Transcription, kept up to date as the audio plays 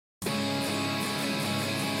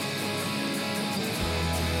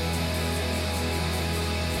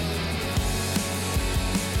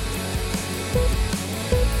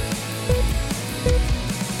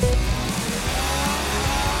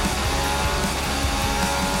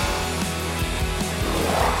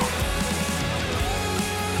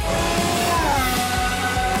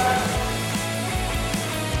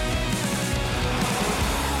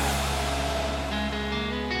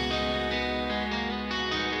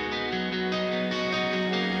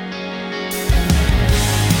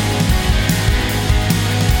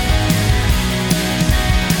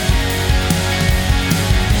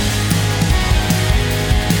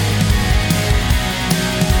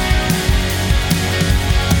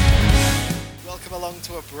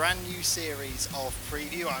brand new series of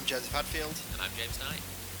Preview. I'm Joseph Hadfield. And I'm James Knight.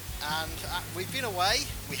 And we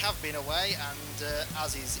have been away, and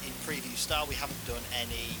as is in Preview style, we haven't done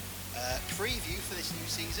any preview for this new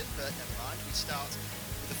season, but never mind. We start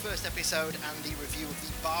with the first episode and the review of the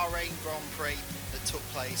Bahrain Grand Prix that took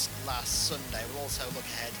place last Sunday. We'll also look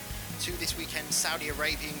ahead to this weekend's Saudi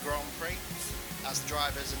Arabian Grand Prix, as the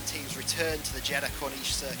drivers and teams return to the Jeddah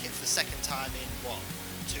Corniche circuit for the second time in,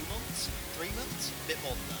 2 months? 3 months? A bit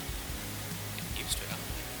more than that. Getting used to it, aren't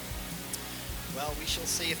we? Well, we shall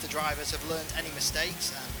see if the drivers have learnt any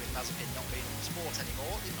mistakes, and with Mazepin not being in the sport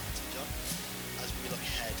anymore, they might have done, as we look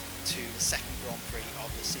ahead to the second Grand Prix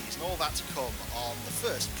of the season. All that to come on the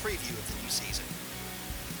first preview of the new season.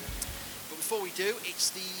 But before we do,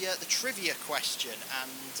 it's the trivia question,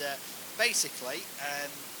 and basically,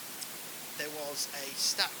 there was a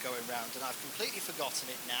stat going round, and I've completely forgotten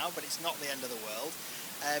it now, but it's not the end of the world.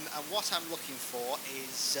 And what I'm looking for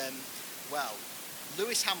is,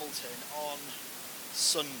 Lewis Hamilton on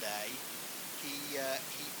Sunday, he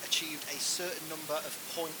achieved a certain number of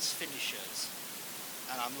points finishers,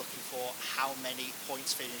 and I'm looking for how many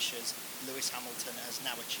points finishers Lewis Hamilton has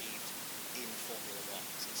now achieved in Formula One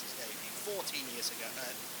since his debut 15 years ago now,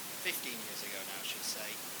 I should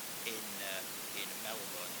say, in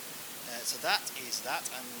Melbourne. So that is that,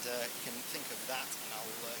 and you can think of that, and I'll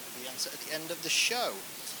give the answer at the end of the show.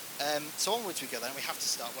 So onwards we go then. We have to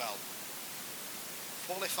start,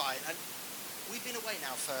 qualifying. And we've been away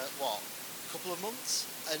now for, a couple of months,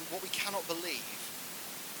 and what we cannot believe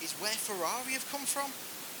is where Ferrari have come from.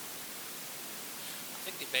 I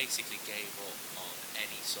think they basically gave up on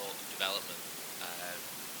any sort of development.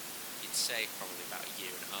 You'd say probably about a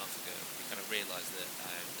year and a half ago, they kind of realised that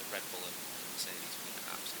the Red Bull and Mercedes were going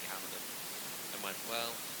to absolutely hammer them, and went,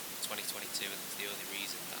 2022, and that's the only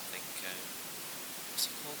reason that I think, what's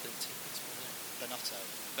he called, the team principal there?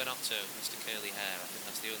 Benotto, Mr. Curly Hair. I think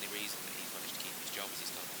that's the only reason that he's managed to keep his job, is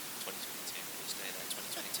he's gone, 2022, we'll stay there,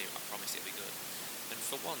 2022, I promise it'll be good. And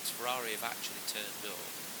for once, Ferrari have actually turned up,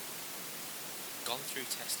 gone through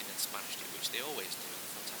testing and smashed it, which they always do, and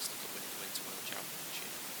fantastic at winning the Winter World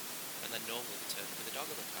Championship. And then normally they turn up with a dog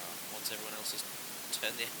on the car once everyone else has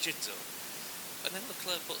turned the engines up. And then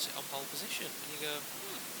Leclerc puts it on pole position, and you go,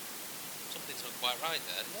 something's not quite right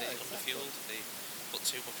there. No, they exactly. underfueled, they put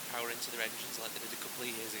too much power into their engines like they did a couple of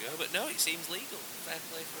years ago. But no, it seems legal. Fair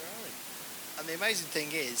play Ferrari. And the amazing thing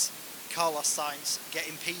is, Carlos Sainz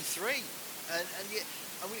getting P3, and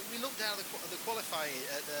we looked down at the qualifying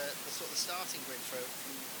at the sort of the starting grid for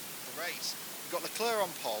the race. We've got Leclerc on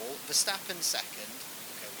pole, Verstappen second.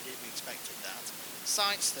 Okay, we expected that.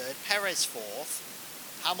 Sainz third, Perez fourth,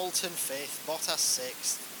 Hamilton fifth, Bottas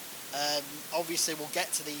sixth. Obviously, we'll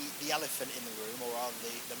get to the elephant in the room, or rather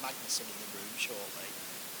the Magnussen in the room shortly.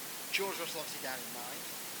 George Russell obviously down in ninth.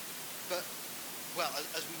 But,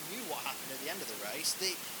 as we knew what happened at the end of the race,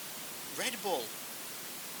 the Red Bull,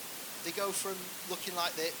 they go from looking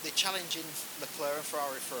like they're challenging Leclerc and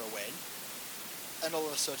Ferrari for a win, and all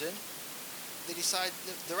of a sudden, they decide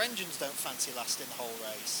that their engines don't fancy lasting the whole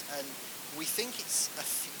race. And we think it's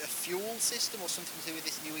a fuel system or something to do with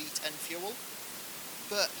this new E10 fuel.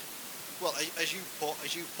 But, as you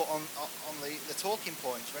put on the talking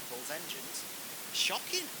points, Red Bull's engines,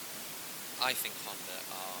 shocking. I think Honda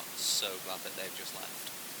are so glad that they've just left.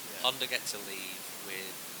 Yeah. Honda get to leave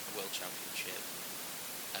with a World Championship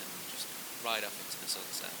and just ride off into the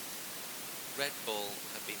sunset. Red Bull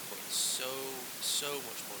have been putting so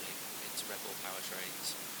much money into Red Bull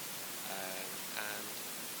powertrains, and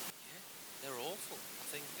they're awful. I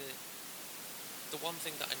think that the one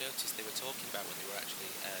thing that I noticed they were talking about when they were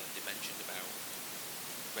actually they mentioned about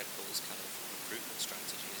Red Bull's kind of recruitment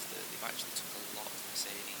strategy is that they've actually took a lot of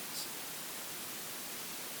Mercedes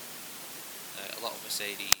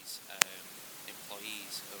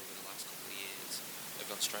employees over the last couple of years have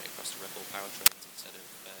gone straight across to Red Bull powertrains instead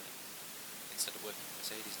of working for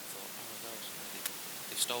Mercedes, and thought, oh my gosh,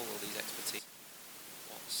 they've stole all these expertise.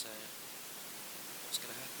 What's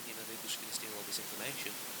going to happen? They're just going to steal all this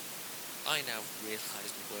information. I now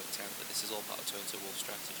realised and worked out that this is all part of Toto Wolff's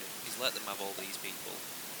strategy. He's let them have all these people,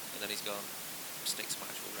 and then he's gone, stick some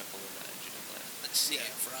actual Red Bull in that engine and let's see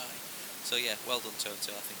it fry. So yeah, well done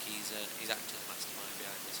Toto. I think he's actually the mastermind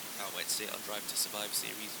behind this. I can't wait to see it on Drive to Survive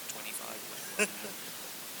Series 25.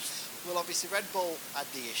 Well, obviously Red Bull had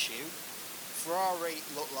the issue. Ferrari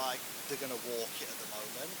look like they're going to walk it at the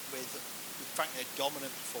moment with frankly a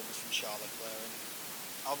dominant performance from Charles Leclerc.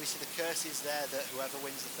 And obviously the curse is there that whoever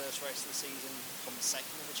wins the first race of the season comes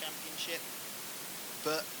second in the championship.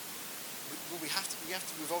 But we've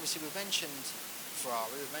mentioned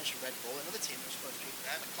Ferrari, we've mentioned Red Bull, another team that's supposed to be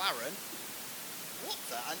there, McLaren. what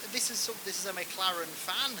the? And this is a McLaren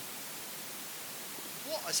fan.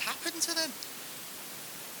 What has happened to them?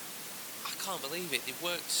 I can't believe it. They've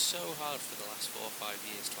worked so hard for the last 4 or 5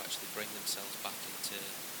 years to actually bring themselves back into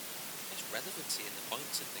relevancy in the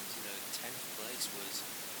points and things. 10th place was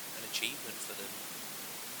an achievement for them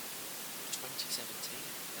in 2017,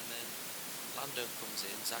 and then Lando comes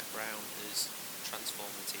in, Zach Brown has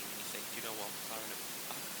transformed the team, and you think, you know what, McLaren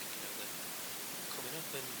are back, they're coming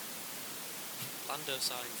up, and Lando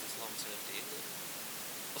signs this long-term deal, and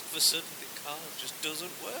all of a sudden the car just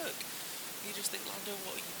doesn't work. You just think, Lando,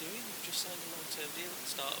 what are you doing? You've just signed a long-term deal at the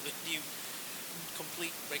start of a new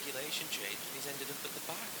complete regulation change, and he's ended up at the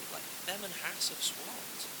back. Like, them and Haas have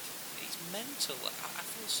swapped. It's mental. I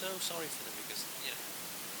feel so sorry for them because,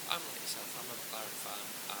 I'm like yourself, I'm a McLaren fan.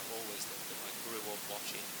 I've always loved them. I grew up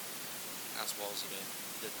watching, as was,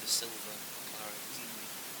 the silver McLaren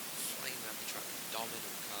flying around the track,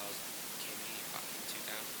 dominant cars, Kimi back in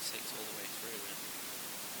 2006 all the way through. And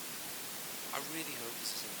I really hope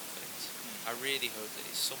this isn't a fix. I really hope that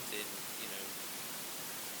it's something,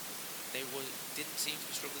 they didn't seem to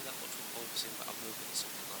be struggling that much with focusing, but I'm hoping it's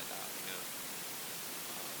something like that,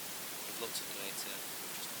 We've looked at the data,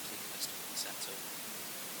 we've just completely messed up the setup,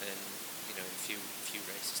 and, in a few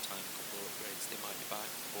races time, a couple of upgrades, they might be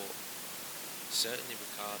back, but certainly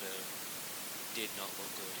Ricciardo did not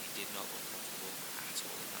look good, he did not look comfortable at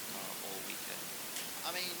all in that car all weekend.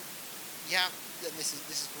 I mean, yeah, and this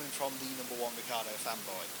is coming from the number one Ricciardo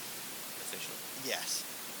fanboy. Official. Yes.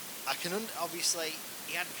 I can obviously,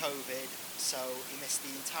 he had COVID, so he missed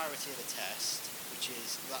the entirety of the test,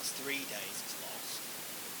 that's 3 days he's lost.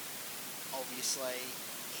 Obviously,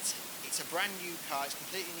 it's a brand new car, it's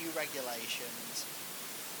completely new regulations,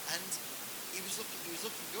 and he was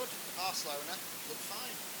looking good. Barcelona looked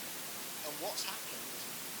fine. And what's happened?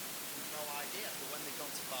 We've no idea. But when they've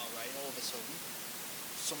gone to Bahrain, all of a sudden,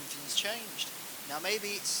 something's changed. Now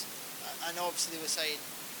maybe I know obviously they were saying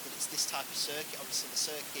that it's this type of circuit. Obviously the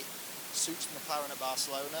circuit suits McLaren at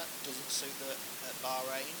Barcelona, doesn't suit at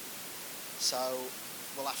Bahrain. So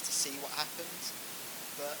we'll have to see what happens.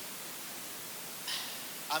 But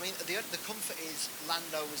I mean, the comfort is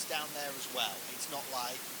Lando was down there as well. It's not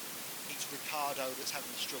like it's Ricciardo that's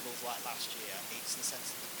having struggles like last year. It's the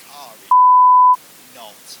sense that the car is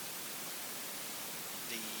not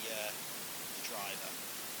the driver.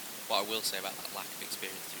 What I will say about that lack of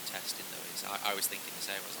experience through testing, though, is I was thinking the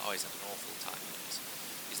same. He's had an awful time.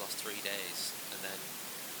 He's lost 3 days, and then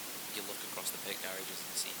you look across the pit garages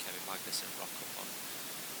and see Kevin Magnussen rock up on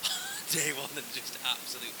day one and just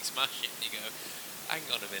absolutely smash it. And you go, hang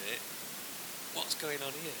on a minute, what's going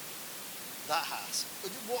on here? That has.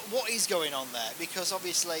 What is going on there? Because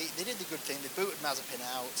obviously they did the good thing. They booted Mazepin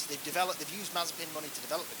out. They've used Mazepin money to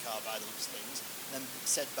develop the car by the looks of things, and then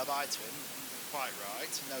said bye bye to him. Quite right.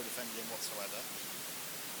 No defending him whatsoever.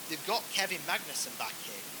 They've got Kevin Magnussen back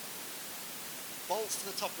in. Bolts to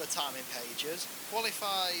the top of the timing pages.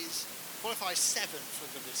 Qualifies 7th, for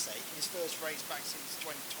goodness sake, in his first race back since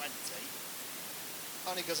 2020.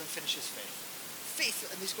 Only goes and finishes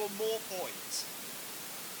 5th, and they scored more points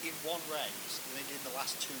in one race than they did in the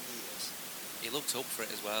last 2 years. He looked up for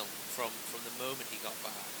it as well. From the moment he got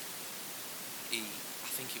back, I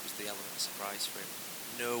think it was the element of surprise for him.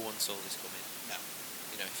 No one saw this coming. No.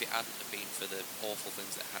 If it hadn't have been for the awful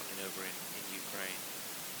things that are happening over in Ukraine,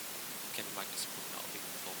 Kevin Magnussen would not have been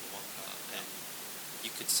in the Formula 1 car. No. And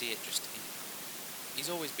you could see it just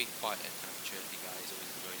he's always been quite a kind of chirpy guy, he's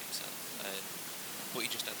always enjoyed himself. But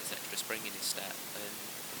he just had this extra spring in his step, and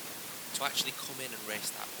to actually come in and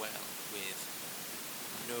race that well with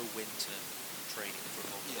no winter training for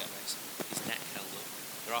a Formula 1 race, his neck held up.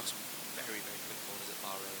 There are some very, very quick corners at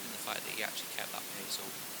Bahrain, and the fact that he actually kept that pace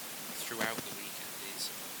up throughout the weekend is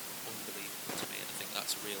unbelievable to me, and I think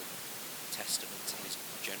that's a real testament to his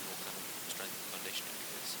general kind of strength and conditioning,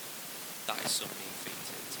 because that is some mean feat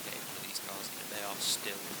to get in one of these cars, and they are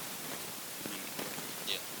still really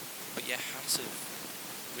good. Yeah. But yeah, Haas have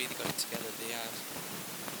really got it together. They have,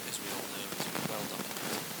 as we all know, it's well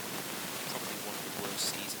documented, probably one of the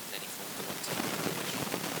worst seasons any Formula 1 team has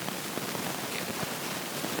ever.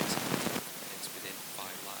 It's within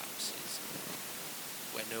 5 laps is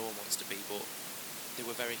where no one wants to be, but they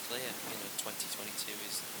were very clear. 2022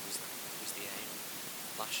 was the aim.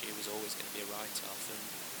 Last year was always going to be a write-off, and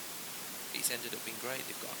it's ended up being great.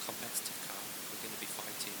 They've got a competitive car. We're going to be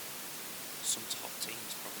fighting some top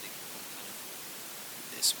teams probably,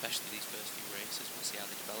 especially these first few races. We'll see how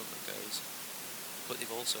the development goes. But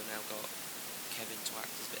they've also now got Kevin to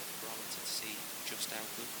act as a bit of a barometer to see just how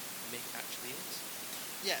good Mick actually is.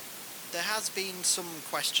 Yeah, there has been some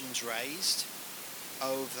questions raised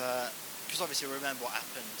over because obviously remember what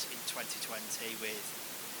happened in 2020 with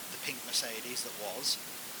the pink Mercedes that was.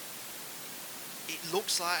 It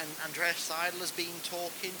looks like Andreas Seidel has been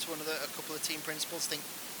talking to a couple of team principals. I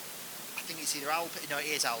think it's either Alpine, no, it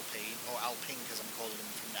is Alpine, or Alpine as I'm calling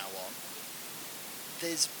them from now on.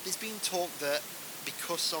 There's been talk that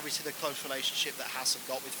because obviously the close relationship that Haas have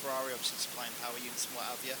got with Ferrari, obviously supplying power units and what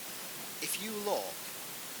have you, if you look,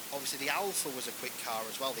 obviously the Alfa was a quick car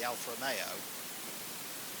as well, the Alfa Romeo.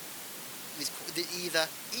 Either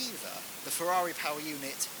the Ferrari power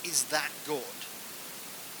unit is that good,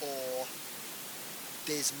 or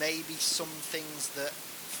there's maybe some things that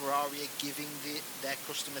Ferrari are giving their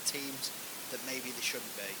customer teams that maybe they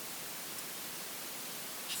shouldn't be.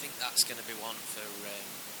 I think that's going to be one for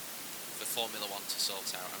Formula One to sort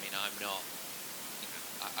out. I mean, I'm not.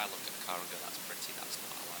 I look at a car and go, "That's pretty. That's not.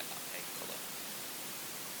 I like that paint colour."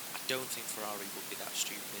 I don't think Ferrari would be that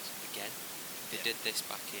stupid again. They did this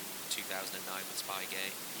back in 2009 with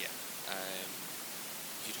Spygate. Yeah.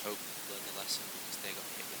 You'd hope they learned the lesson because they got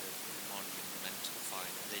hit with a monumental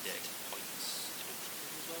fine. They did. Points deduction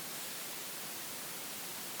as well.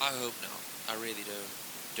 I hope not. I really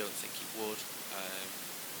don't think it would.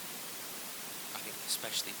 I think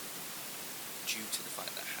especially due to the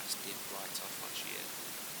fact that Haas did write off last year,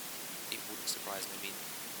 it wouldn't surprise me. I mean,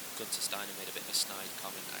 Gunther Steiner made a bit of a snide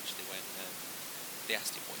comment actually when they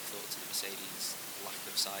asked him what he thought to the Mercedes lack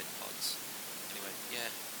of side pods, and he went, "Yeah,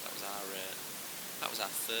 that was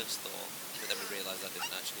our first thought, but then we realised that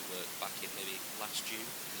didn't actually work back in maybe last June."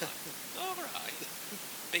 Like, all right,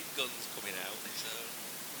 big guns coming out. So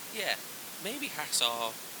yeah, maybe Haas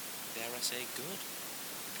are, dare I say, good.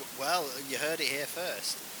 Well, you heard it here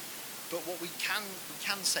first. But what we can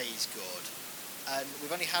say is good, and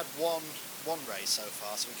we've only had one race so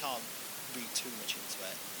far, so we can't read too much into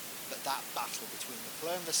it. But that battle between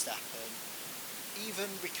Leclerc and Verstappen, even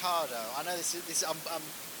Ricciardo. I know this is I'm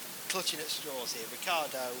clutching at straws here.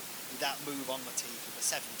 Ricciardo with that move on Latifi for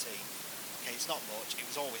 17. Okay, it's not much. It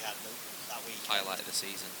was all we had that week. Highlight of the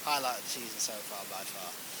season. Highlight of the season so far by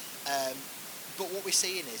far. But what we're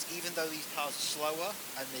seeing is, even though these cars are slower,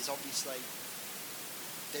 and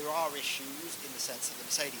there are issues in the sense that the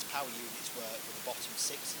Mercedes power units were the bottom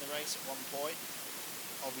 6 in the race at one point.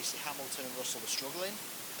 Obviously Hamilton and Russell were struggling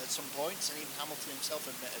at some points, and even Hamilton himself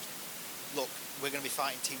admitted, look, we're going to be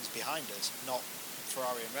fighting teams behind us, not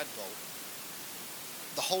Ferrari and Red Bull.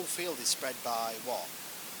 The whole field is spread by 2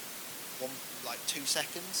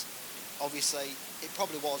 seconds. Obviously it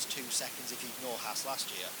probably was 2 seconds if you ignore Haas last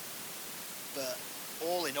year, but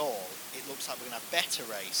all in all it looks like we're going to have better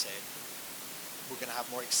racing, we're going to have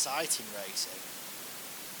more exciting racing,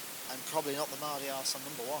 and probably not the Mardy arse on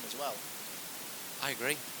number 1 as well. I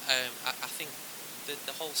agree. I think the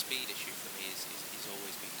whole speed issue for me is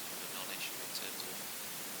always been kind of a non-issue in terms of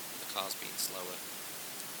the cars being slower.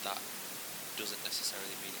 That doesn't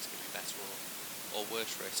necessarily mean it's going to be better or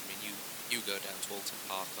worse race. I mean, you go down to Alton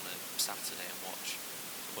Park on a Saturday and watch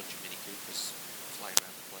a bunch of Mini Coopers flying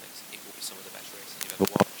around the place. It will be some of the best racing you've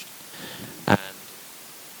ever watched. And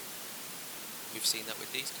we've seen that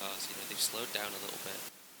with these cars. They've slowed down a little bit.